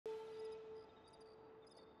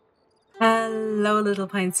Hello, little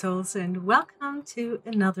pine souls, and welcome to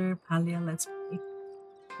another Palia Let's Play.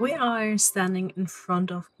 We are standing in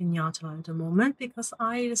front of Pinata at the moment because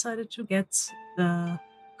I decided to get the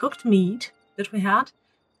cooked meat that we had,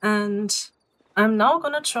 and I'm now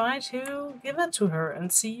gonna try to give it to her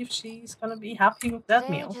and see if she's gonna be happy with that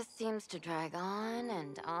Day meal. just seems to drag on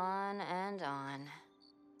and on and on.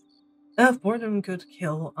 If boredom could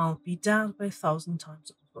kill, I'll be dead by 1,000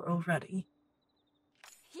 times over already.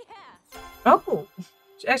 Yeah. Oh,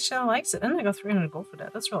 she actually likes it, and I got 300 gold for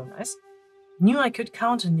that. That's really nice. Knew I could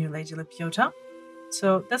count on you, Lady Lepiota.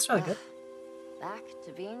 So that's really Ugh, good. back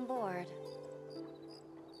to being bored.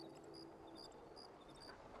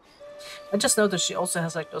 I just noticed she also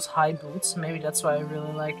has like those high boots. Maybe that's why I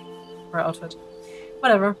really like her outfit.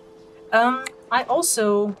 Whatever. I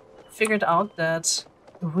also figured out that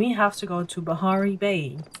we have to go to Bahari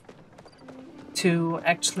Bay to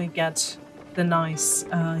actually get the nice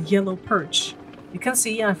yellow perch. You can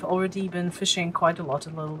see I've already been fishing quite a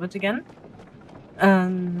little bit again,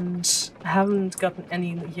 and haven't gotten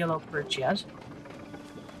any yellow perch yet.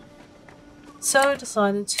 So I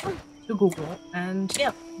decided to Google, and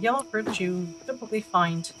yeah, yellow perch you typically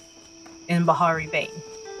find in Bahari Bay.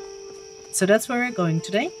 So that's where we're going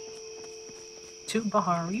today, to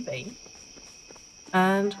Bahari Bay,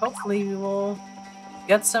 and hopefully we will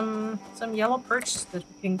get some yellow perch that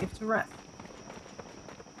we can give to Red.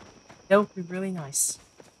 That would be really nice.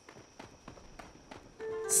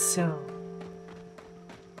 So,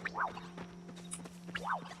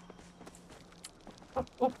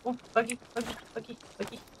 buggy, buggy, buggy,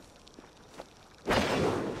 buggy.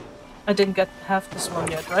 I didn't get half this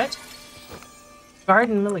one yet, right?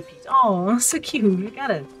 Garden millipede. Oh, so cute. We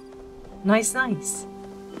got it. Nice, nice.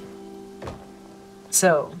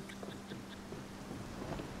 So,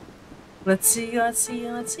 let's see, let's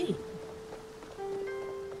see, let's see.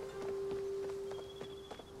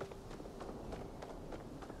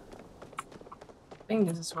 I think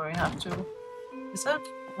this is where we have to. Is that?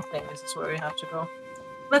 I think this is where we have to go.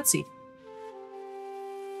 Let's see.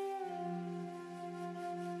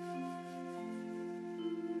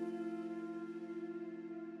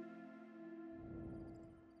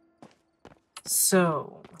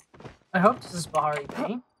 So, I hope this is Bahari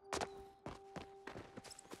Bay.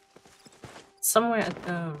 Somewhere at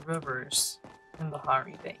the rivers in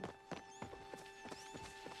Bahari Bay.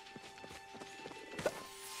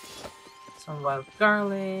 Some wild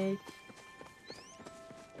garlic.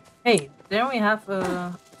 Hey, there we have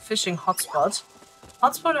a fishing hotspot.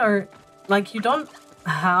 Hotspot are like, you don't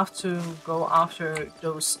have to go after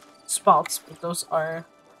those spots, but those are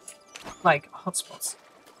like hotspots.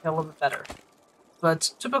 They're a little bit better.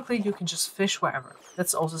 But typically you can just fish wherever.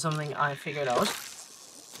 That's also something I figured out.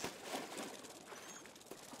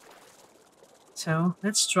 So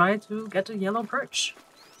let's try to get a yellow perch.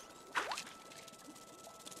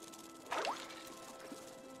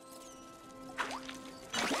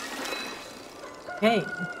 Okay.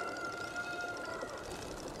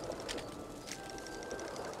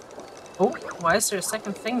 Oh, why is there a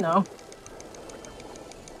second thing now?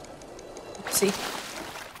 Oopsie.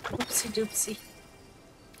 Oopsie doopsie.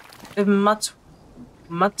 A mut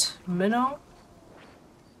minnow?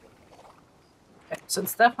 Okay, so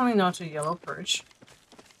it's definitely not a yellow perch.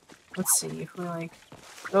 Let's see if we like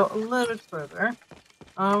go a little bit further.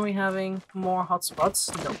 Are we having more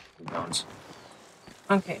hotspots? No, we don't.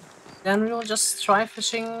 Okay, then we will just try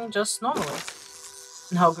fishing just normally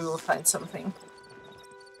and hope we will find something.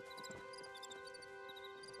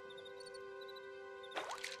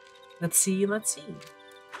 Let's see, let's see.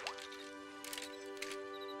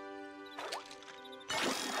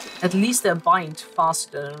 At least they bind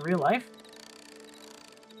faster than in real life.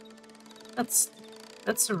 That's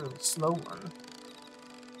a really slow one.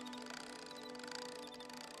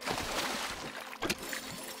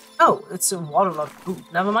 Oh, it's a waterlogged food.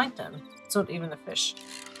 Never mind then. It's not even a fish.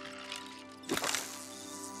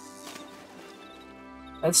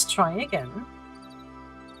 Let's try again.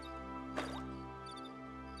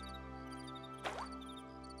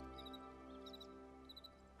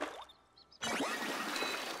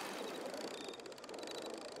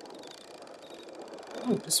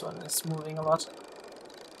 Ooh, this one is moving a lot.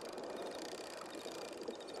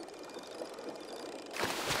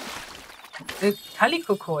 A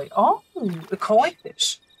calico koi. Oh, a koi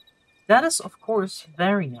fish. That is, of course,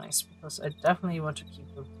 very nice because I definitely want to keep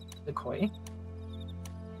the koi.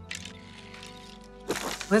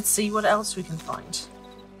 Let's see what else we can find.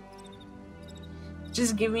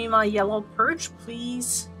 Just give me my yellow perch,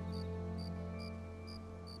 please.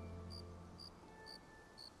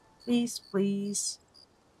 Please, please.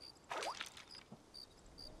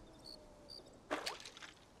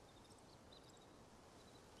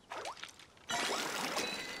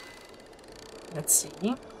 Let's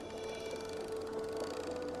see.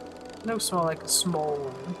 Looks more like a small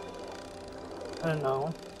one. I don't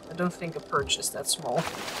know. I don't think a perch is that small.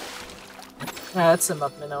 Yeah, it's a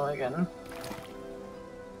mud minnow again.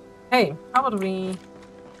 Hey, how about we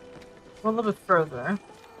go a little bit further?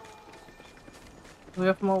 Do we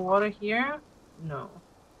have more water here? No.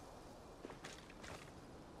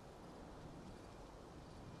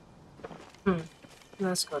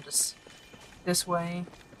 Let's go this way.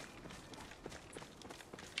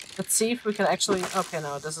 Let's see if we can actually... Okay,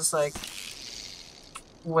 no, this is like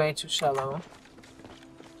way too shallow.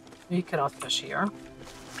 We cannot fish here.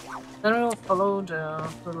 Then we'll follow the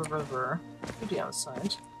little river to the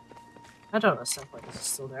outside. I don't understand why this is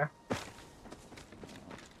still there.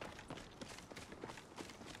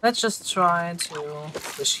 Let's just try to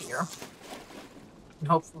fish here. And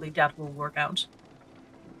hopefully that will work out.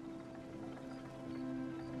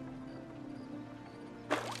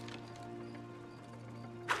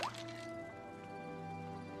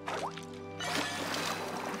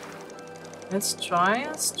 Let's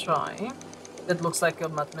try. It looks like a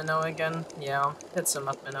mud minnow again. Yeah, it's a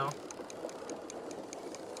mud minnow.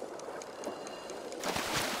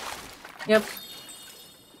 Yep.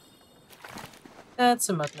 That's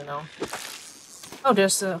a mud minnow. Oh,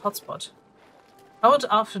 there's a hotspot. How about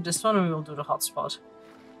after this one we will do the hotspot?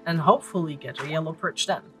 And hopefully get a yellow perch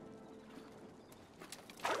then.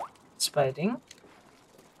 It's biting.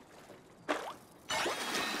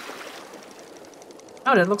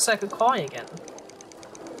 Oh, that looks like a koi again.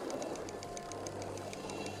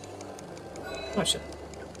 Oh shit.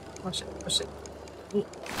 Oh shit. Oh shit. Ooh.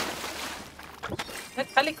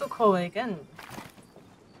 That calico koi again.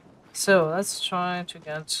 So let's try to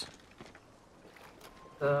get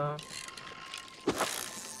the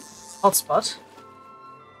hotspot.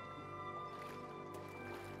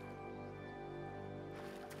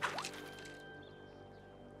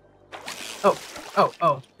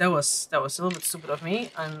 Oh, that was a little bit stupid of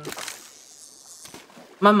me.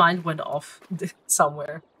 My mind went off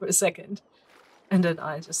somewhere for a second, and then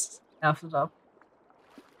I just effed it up.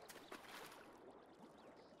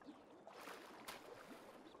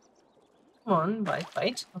 Come on,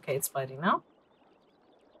 bite. Okay, it's biting now.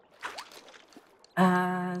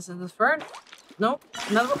 Is it the third? Nope,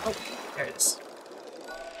 another one. Oh, there it is.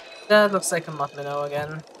 That looks like a mud minnow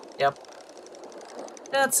again. Yep.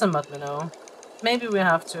 That's a mud minnow. Maybe we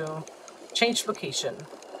have to change location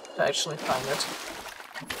to actually find it.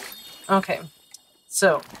 Okay,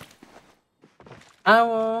 so I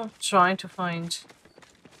will try to find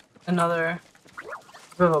another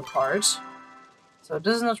river part. So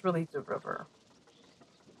this is not really the river.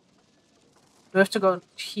 We have to go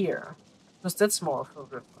here, because that's more of a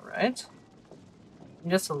river, right?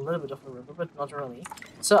 Just a little bit of a river, but not really.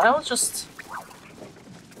 So I will just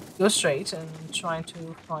go straight and try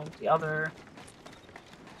to find the other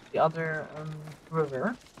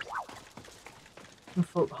river. And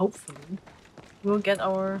hopefully we'll get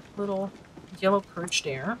our little yellow perch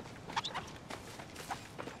there.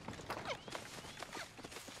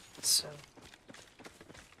 So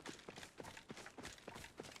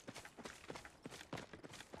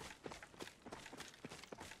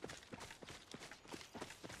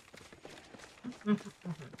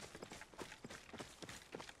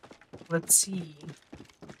let's see.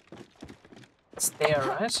 It's there,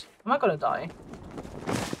 right? Am I gonna die?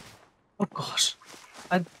 Oh gosh.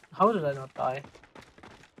 How did I not die?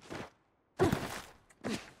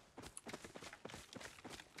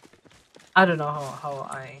 I don't know how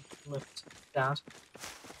I lived that.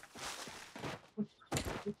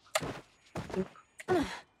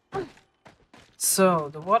 So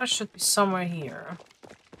the water should be somewhere here.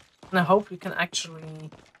 And I hope we can actually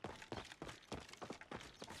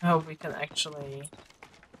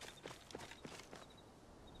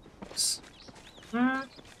Oops.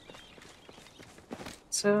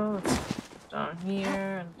 So let's go down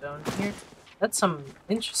here and down here. That's some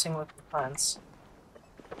interesting looking plants.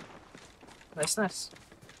 Nice.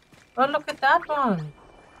 Oh, look at that one!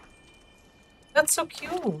 That's so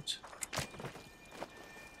cute!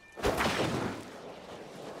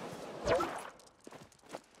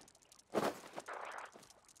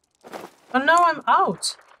 Oh no, I'm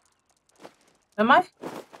out! Am I?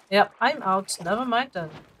 Yep, I'm out. Never mind then.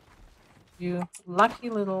 You lucky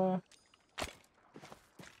little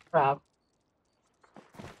crab.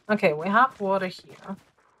 Okay, we have water here.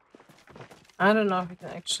 I don't know if we can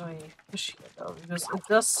actually fish here though, because it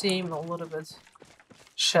does seem a little bit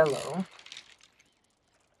shallow.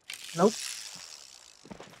 Nope.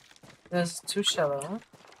 This is too shallow.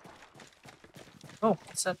 Oh,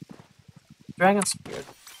 it's a dragon spear.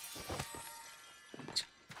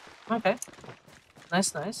 Okay.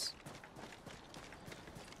 Nice, nice.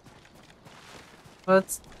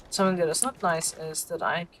 But something that is not nice is that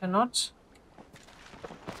I cannot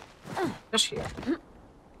fish here.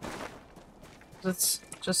 That's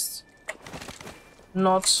just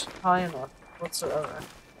not high enough whatsoever.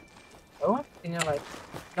 Oh, can you like...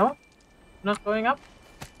 No? Not going up?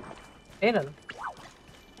 Okay then.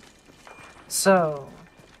 So,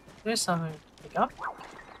 there's something to pick up.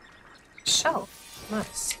 Shell.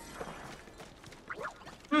 Nice.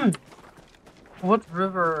 What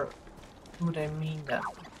river would I mean then?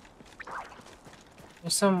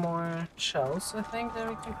 There's some more shells, I think, that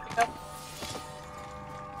we can pick up.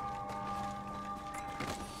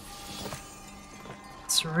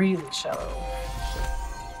 It's really shallow.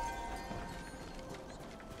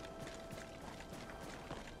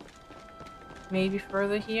 Maybe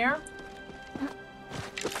further here?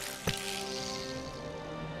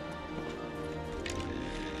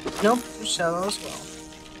 Nope, too shallow as well.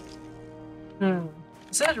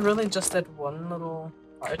 Is that really just that one little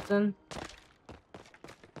part then?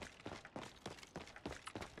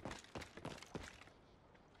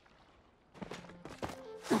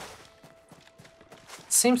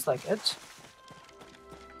 Seems like it.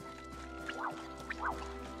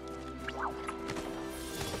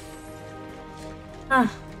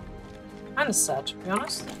 Kinda sad, to be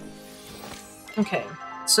honest. Okay,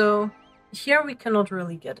 so here we cannot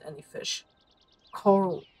really get any fish.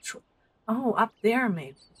 Coral. Oh, up there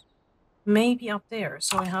maybe. Maybe up there.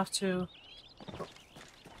 So I have to go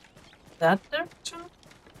that direction?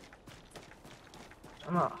 I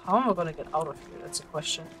don't know. How am I gonna get out of here? That's a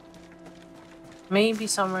question. Maybe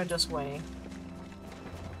somewhere this way.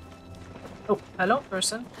 Oh, hello,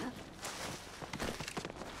 person.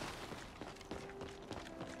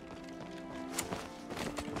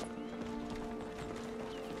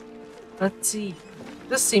 Let's see.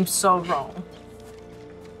 This seems so wrong.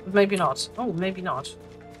 But maybe not. Oh, maybe not.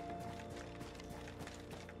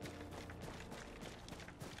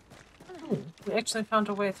 We actually found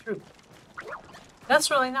a way through.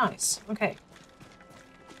 That's really nice. Okay.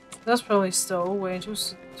 That's probably still way too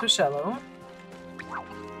shallow.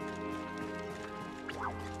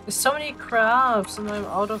 There's so many crabs, and I'm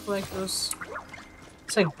out of like those...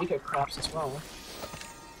 It's like bigger crabs as well.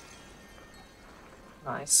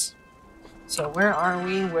 Nice. So where are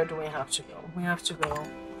we? Where do we have to go? We have to go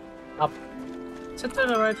up. Is it to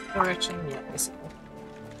the right direction? Yeah, basically.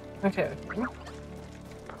 Okay, okay.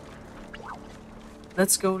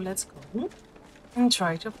 Let's go, let's go. And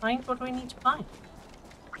try to find what we need to find.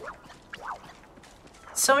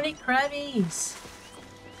 So many crabbies!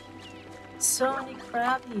 So many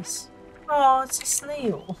crabbies! Oh, it's a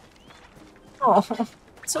snail! Oh,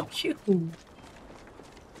 so cute!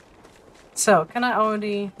 So, can I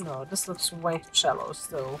already... No, this looks way too shallow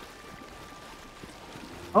still.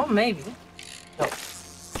 Oh, maybe. Nope.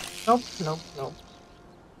 Nope, nope, nope.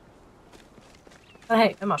 But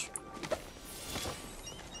hey, a mushroom.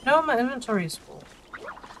 No, my inventory is full.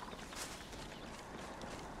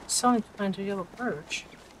 Still need to find a yellow perch.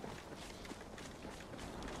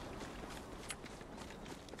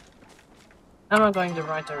 Am I going the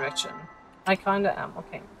right direction? I kinda am,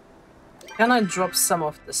 okay. Can I drop some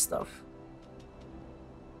of this stuff?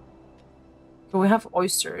 Okay, we have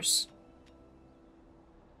oysters.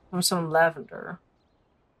 And some lavender.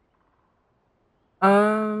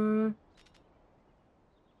 2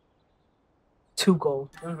 gold.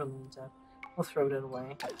 Don't really need that. We'll throw that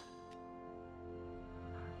away.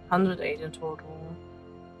 108 in total.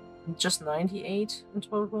 Just 98 in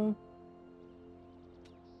total.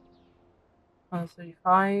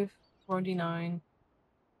 135, 49,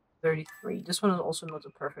 33. This one is also not the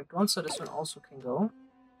perfect one, so this one also can go.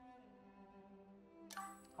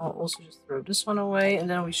 I'll also just throw this one away, and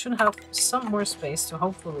then we should have some more space to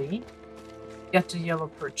hopefully get the yellow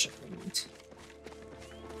perch if we need.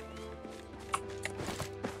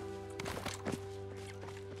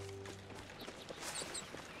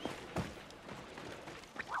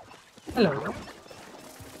 Hello.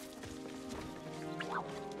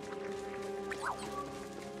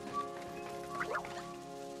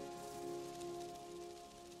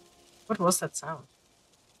 What was that sound?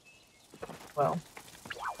 Well.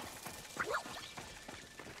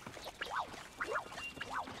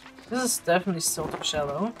 This is definitely still too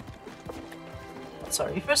shallow.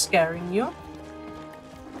 Sorry for scaring you.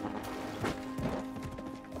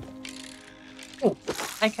 Oh,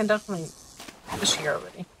 I can definitely fish here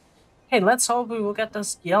already. Okay, let's hope we will get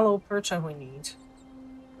this yellow perch that we need.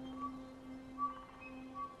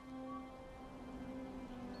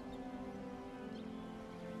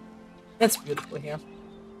 It's beautiful here.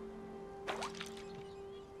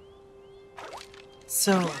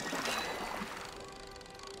 So...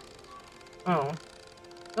 Oh.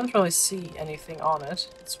 Don't really see anything on it.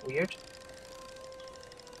 It's weird.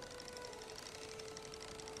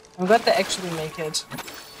 I'm glad they actually make it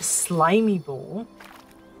a slimy bowl.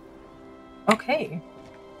 Okay.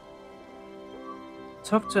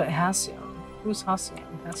 Talk to a Hacian. Who's Hacian?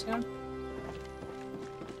 Hacian?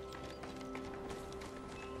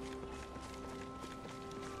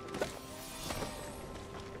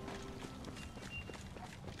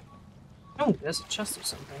 Oh, there's a chest or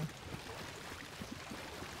something.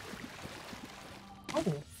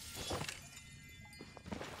 Oh.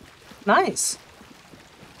 Nice.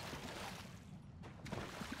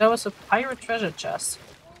 That was a pirate treasure chest.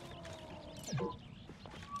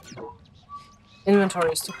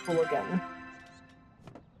 Inventory is to full again.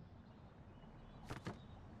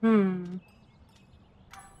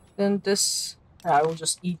 Then this... Yeah, I will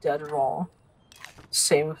just eat that raw.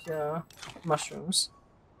 Same with the mushrooms.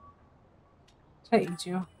 Can I eat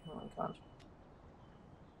you? Oh my god.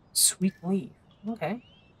 Sweet leaf. Okay.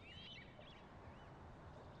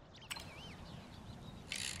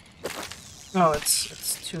 Oh,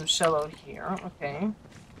 it's too shallow here. Okay.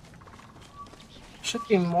 Should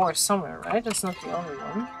be more somewhere, right? That's not the only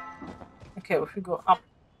one. Okay, if we go up,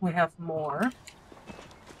 we have more.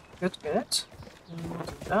 Good, good. We'll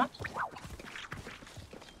do that.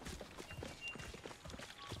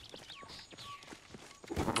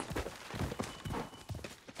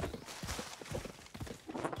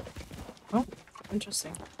 Oh,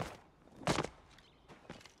 interesting.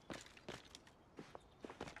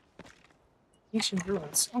 Ancient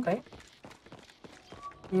ruins. Okay.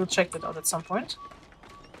 We will check that out at some point.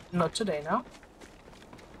 Not today, now.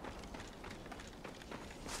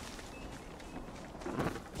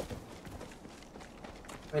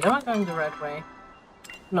 Wait, am I going the right way?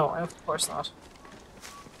 No, of course not.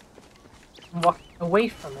 I'm walking away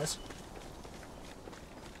from it.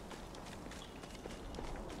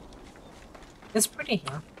 It's pretty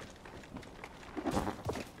here.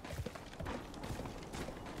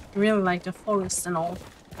 I really like the forest and all.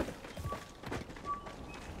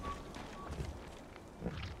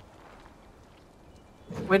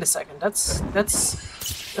 Wait a second, that's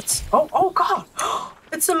oh god!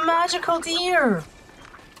 It's a magical deer!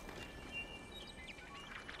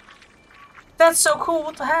 That's so cool,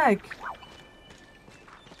 what the heck?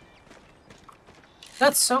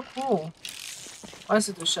 That's so cool. Why is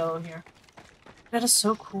it too shallow here? That is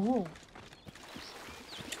so cool.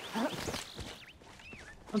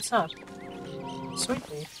 What's that? Sweet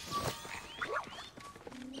leaf.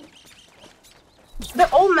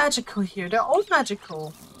 They're all magical here. They're all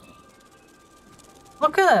magical.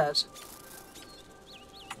 Look at it.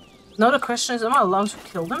 Now the question is, am I allowed to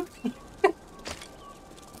kill them?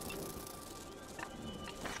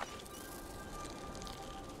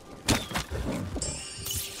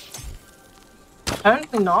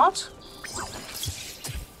 Apparently not.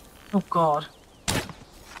 Oh god.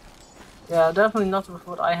 Yeah, definitely not with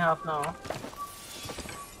what I have now.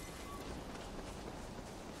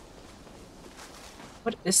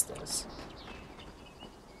 What is this?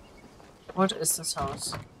 What is this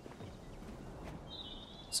house?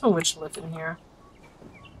 So a witch lived in here.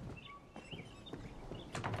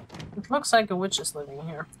 It looks like a witch is living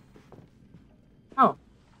here. Oh,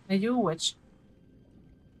 are you a witch?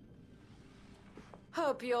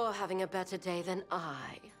 Hope you're having a better day than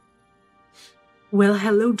I. Well,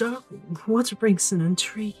 hello, darling. What brings an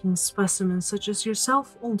intriguing specimen such as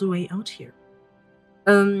yourself all the way out here?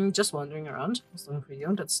 Just wandering around. Just looking for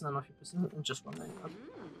you. That's none of your business. I'm just wandering around.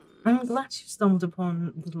 I'm glad you stumbled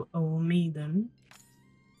upon little old maiden.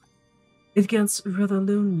 It gets rather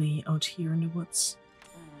lonely out here in the woods.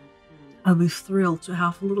 I'll be thrilled to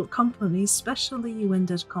have a little company, especially when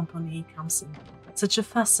that company comes in such a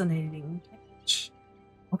fascinating package.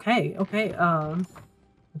 Okay, okay, I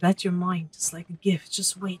bet your mind is like a gift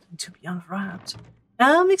just waiting to be unwrapped.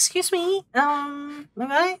 Excuse me,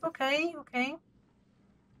 okay.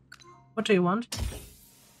 What do you want?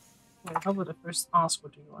 Wait, how about I first ask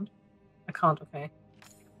what do you want? I can't, okay.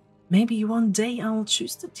 Maybe one day I'll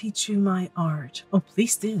choose to teach you my art. Oh,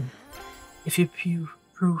 please do. If you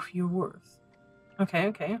prove your worth. Okay,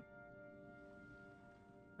 okay.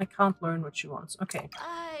 I can't learn what she wants. Okay.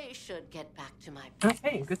 I should get back to my...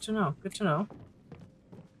 Okay, good to know. Good to know.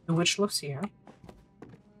 The witch lives here.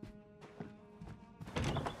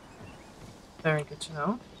 Very good to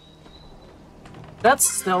know. That's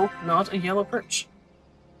still not a yellow perch.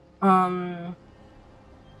 Yeah,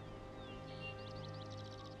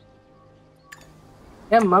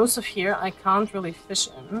 most of here I can't really fish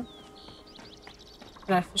in.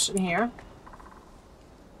 Can I fish in here?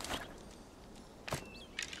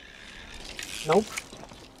 Nope.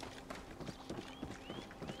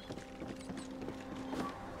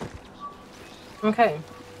 Okay.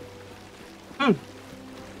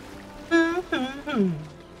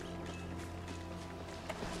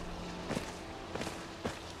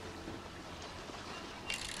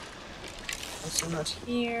 Also not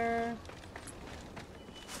here.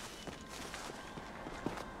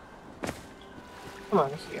 Come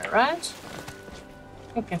on here, right?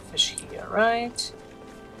 You can fish here, right?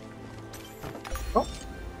 Oh.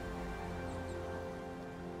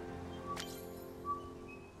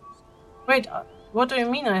 Wait, what do you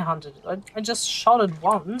mean I hunted it? I just shot it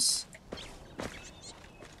once.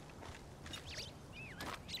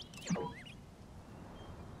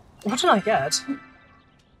 What did I get?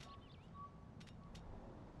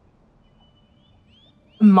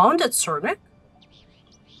 Mounted cernic?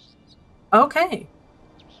 Okay.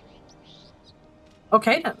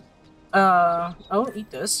 Okay then. I'll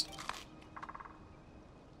eat this.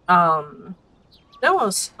 That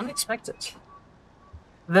was unexpected.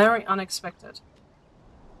 Very unexpected.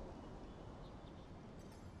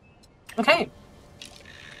 Okay.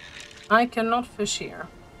 I cannot fish here.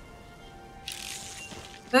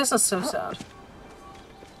 This is so sad.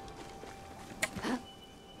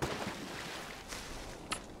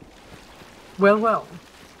 Well, well.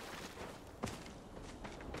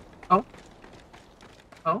 Oh.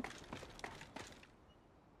 Oh.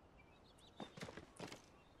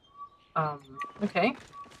 Okay.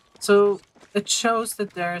 So it shows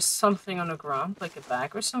that there's something on the ground, like a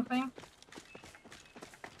bag or something.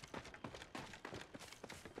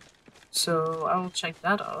 So I will check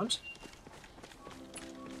that out.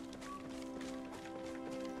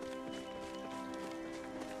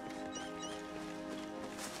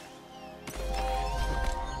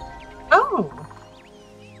 Oh!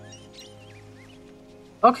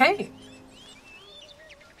 Okay.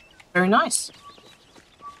 Very nice.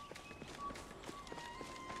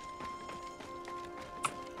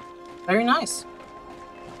 Very nice.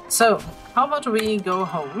 So, how about we go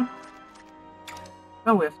home?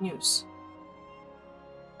 Oh, we have news.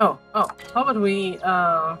 Oh, how about we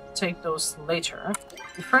take those later?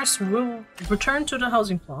 First, we'll return to the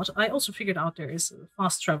housing plot. I also figured out there is a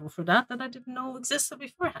fast travel for that I didn't know existed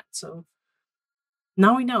beforehand, so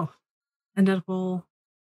now we know. And that will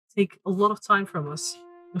take a lot of time from us,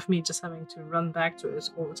 with me just having to run back to it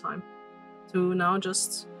all the time. So now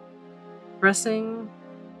just pressing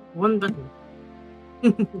one button.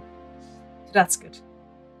 That's good.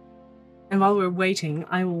 And while we're waiting,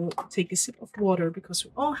 I will take a sip of water because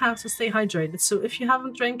we all have to stay hydrated. So if you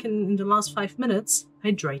haven't drank in the last 5 minutes,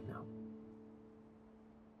 hydrate now.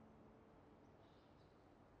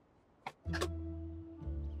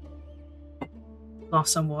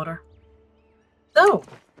 Lost some water. So,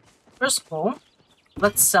 first of all,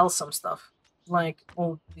 let's sell some stuff. Like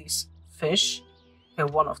all these fish. Okay,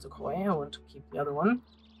 one of the koi. I want to keep the other one.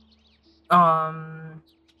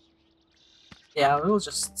 Yeah, we'll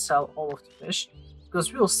just sell all of the fish.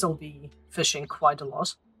 Because we'll still be fishing quite a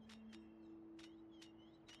lot.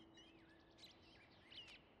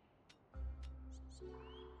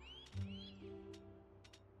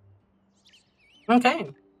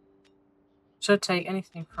 Okay. Should take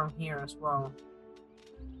anything from here as well.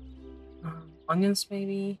 Onions,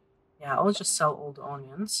 maybe? Yeah, I'll just sell all the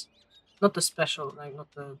onions. Not the special, like,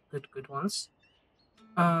 not the good ones.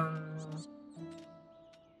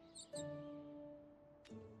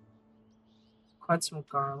 Quite some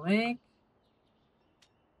garlic.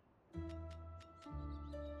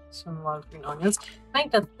 Some wild green onions. I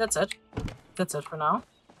think that's it. That's it for now.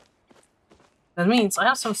 That means I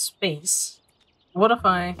have some space. What if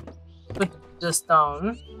I put this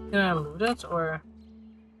down? Can I loot it, or...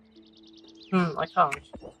 I can't.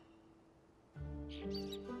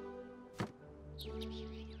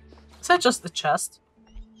 Is that just the chest?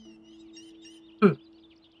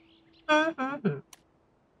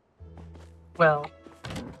 Well...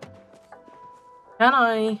 Can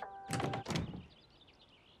I...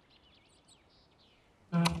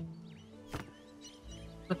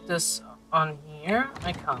 put this on here?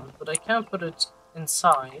 I can't, but I can put it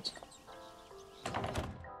inside.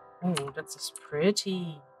 Oh, that's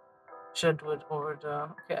pretty. Should do it over the...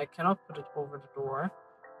 Okay, I cannot put it over the door.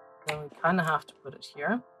 Then we kind of have to put it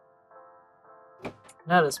here.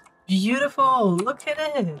 That is beautiful! Look at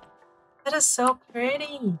it! That is so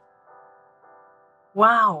pretty!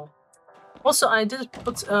 Wow! Also, I did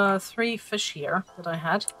put 3 fish here that I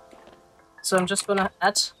had. So I'm just gonna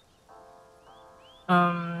add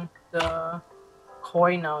the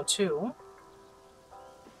koi now too.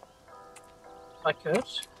 If I could.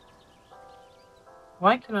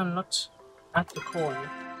 Why can I not add the koi?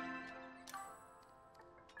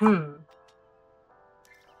 Hmm.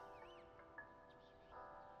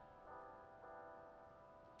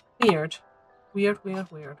 Weird. Weird,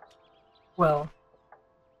 weird, weird. Well.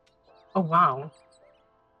 Oh, wow.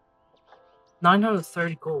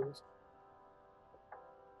 930 gold.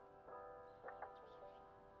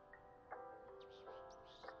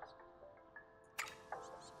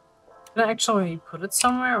 Can I actually put it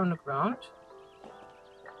somewhere on the ground?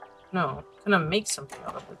 No. Can I make something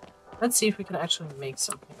out of it? Let's see if we can actually make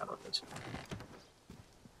something out of it.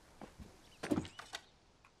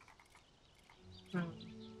 Hmm.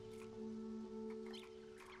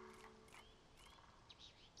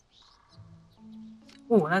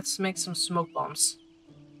 Oh, let's make some smoke bombs.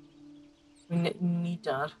 We need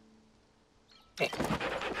that. Okay.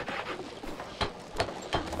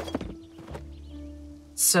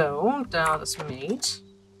 So, that is made.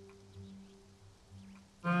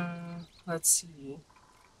 Let's see.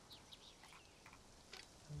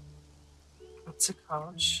 That's a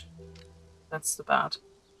couch. That's the bed.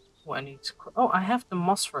 Oh, I need to... Oh, I have the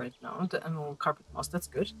moss for it now. The emerald carpet moss. That's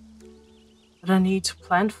good. But I need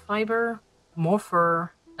plant fiber, more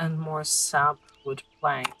fur, and more sapwood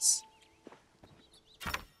planks.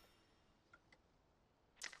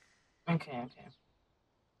 Okay.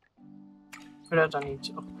 For that I need,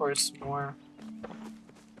 of course, more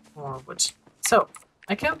wood. So,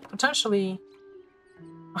 I can potentially...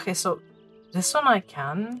 Okay, so this one I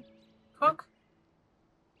can cook.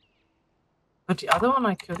 But the other one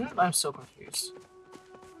I couldn't? I'm so confused.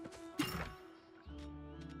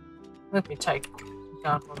 Let me take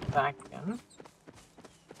that one back again.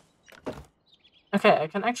 Okay, I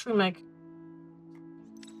can actually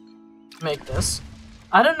make this.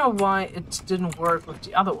 I don't know why it didn't work with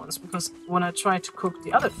the other ones, because when I tried to cook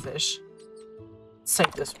the other fish, say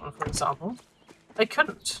this one for example, I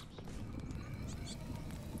couldn't.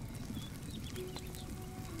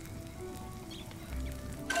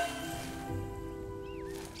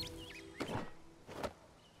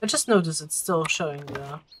 I just noticed it's still showing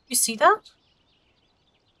the... You see that?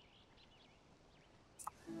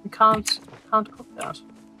 You can't cook that.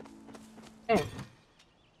 Okay.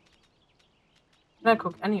 Can I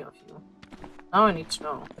cook any of you? Now I need to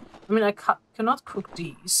know. I mean, I cannot cook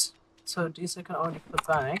these. So these I can already put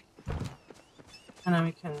back. And then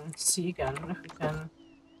we can see again if we can...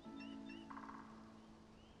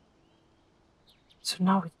 So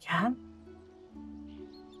now we can?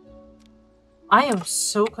 I am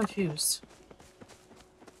so confused.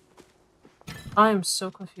 I am so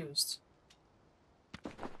confused.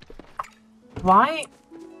 Why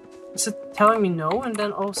is it telling me no and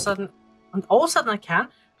then all of a sudden I can?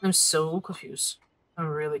 I'm so confused. I'm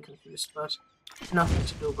really confused, but nothing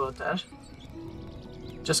to do about that.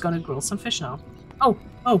 Just gonna grill some fish now. Oh,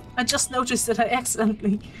 I just noticed that I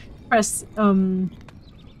accidentally pressed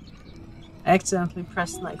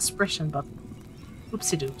my expression button.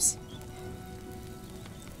 Oopsie doops.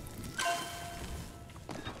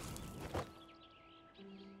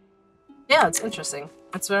 Yeah, it's interesting.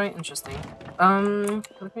 It's very interesting.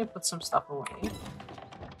 Let me put some stuff away.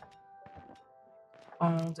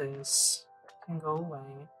 All this can go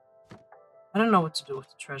away. I don't know what to do with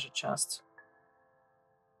the treasure chest.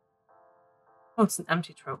 Oh, it's an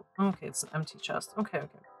empty trove. Okay, it's an empty chest. Okay.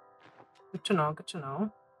 Good to know.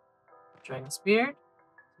 Dragon's beard,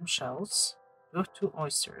 some shells, with 2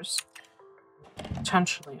 oysters.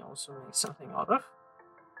 Potentially also make something out of.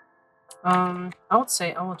 I would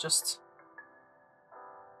say I will just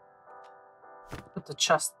put the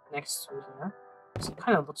chest next to here. So it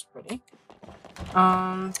kind of looks pretty.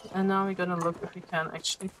 And now we're gonna look if we can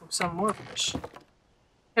actually cook some more fish.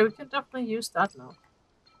 Okay, we can definitely use that now.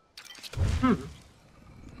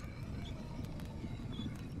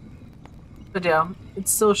 But yeah,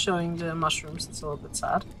 it's still showing the mushrooms. It's a little bit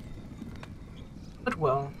sad. But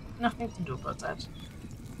well, nothing to do about that.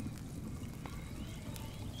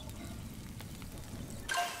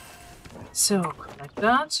 So, like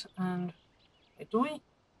that, and... Wait, do we?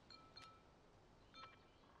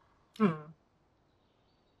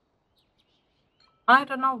 I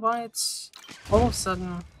don't know why it's all of a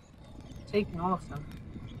sudden taking all of them.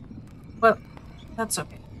 Well, that's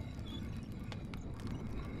okay.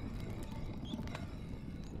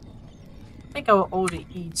 I think I will already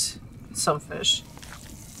eat some fish.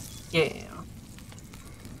 Yeah.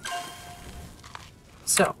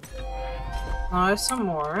 So, now I have some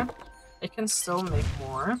more. I can still make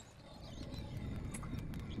more.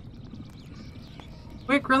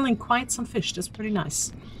 We're grilling quite some fish. That's pretty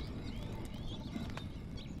nice.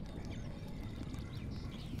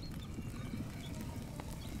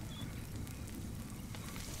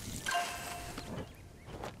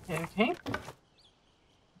 Okay.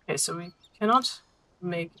 Okay, so we cannot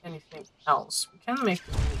make anything else. We can make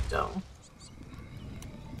the meat though.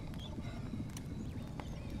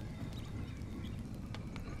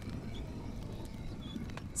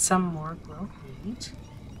 Some more grilled meat.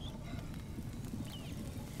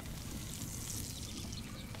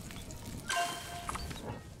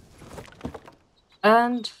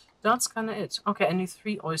 And that's kind of it. Okay, I need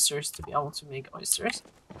 3 oysters to be able to make oysters.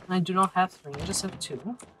 And I do not have 3, I just have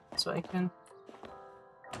 2. So I can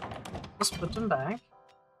just put them back.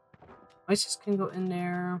 Oysters can go in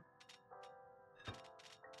there.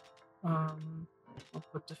 I'll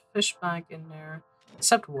put the fish back in there.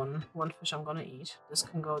 Except one fish I'm gonna eat. This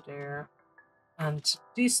can go there. And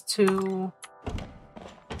these 2...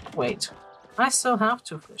 Wait, I still have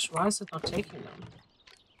 2 fish. Why is it not taking them?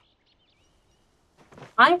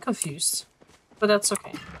 I'm confused, but that's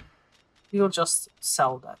okay. We'll just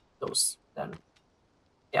sell those then.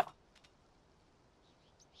 Yeah.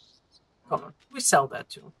 Come on, we sell that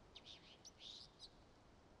too.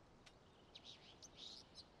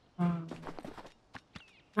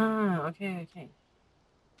 Okay.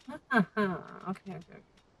 Okay.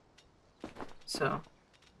 So,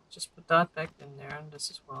 just put that back in there, and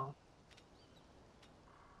this as well.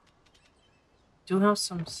 Do have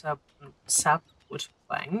some sapwood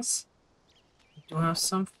planks. Do have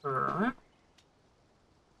some fur.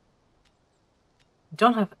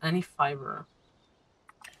 Don't have any fiber.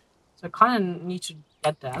 So I kind of need to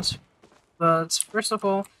get that. But first of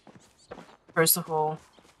all,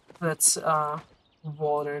 let's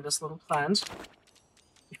water this little plant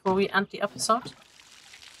before we end the episode.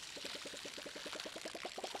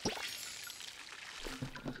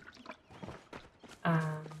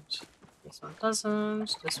 And this one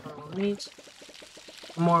doesn't. This one will need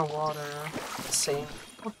more water. Same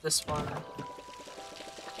with this one.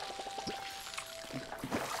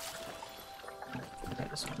 Okay,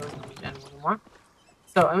 this one doesn't need any anymore.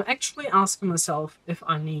 So I'm actually asking myself if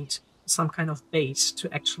I need some kind of bait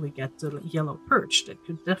to actually get the yellow perch. That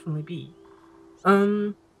could definitely be.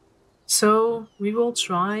 So we will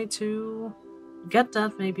try to get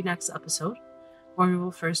that maybe next episode, or we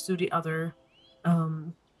will first do the other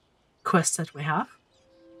quest that we have.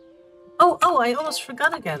 Oh, I almost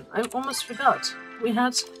forgot again. I almost forgot. We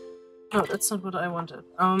had... No, that's not what I wanted.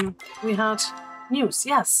 We had news.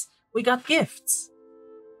 Yes, we got gifts.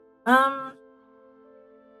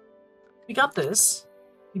 We got this.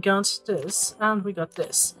 We got this. And we got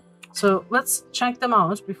this. So let's check them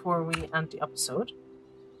out before we end the episode.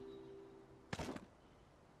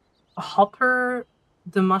 A Hopper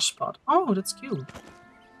the Mush Pot. Oh, that's cute.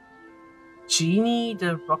 Genie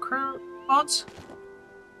the Rocker Pot.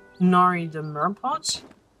 Nari the Merpot.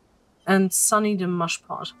 And Sunny the Mush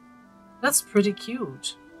Pot. That's pretty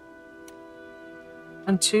cute.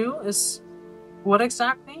 And 2 is... what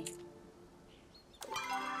exactly?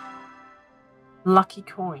 Lucky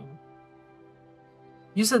Coin.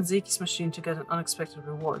 Use that Zeki's machine to get an unexpected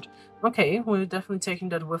reward. Okay, we're definitely taking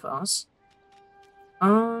that with us.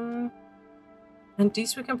 And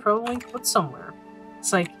these we can probably put somewhere.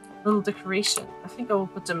 It's like a little decoration. I think I will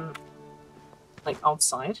put them like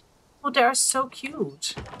outside. Oh, they are so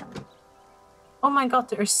cute. Oh my god,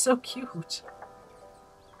 they are so cute.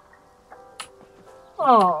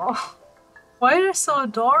 Oh, why are they so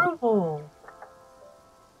adorable?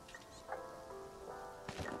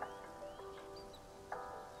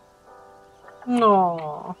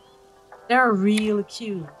 No, they're really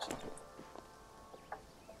cute.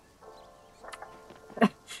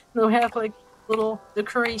 Now we have like little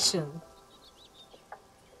decoration.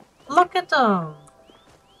 Look at them.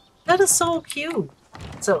 That is so cute.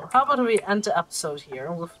 So how about we end the episode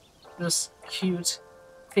here with those cute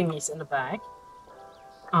thingies in the back.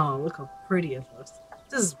 Oh, look how pretty it looks.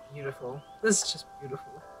 This is beautiful. This is just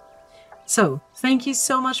beautiful. So thank you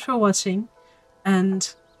so much for watching,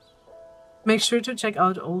 and make sure to check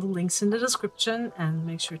out all the links in the description, and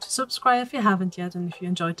make sure to subscribe if you haven't yet and if you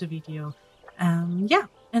enjoyed the video. Yeah,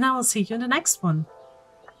 and I will see you in the next one.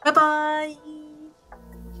 Bye bye!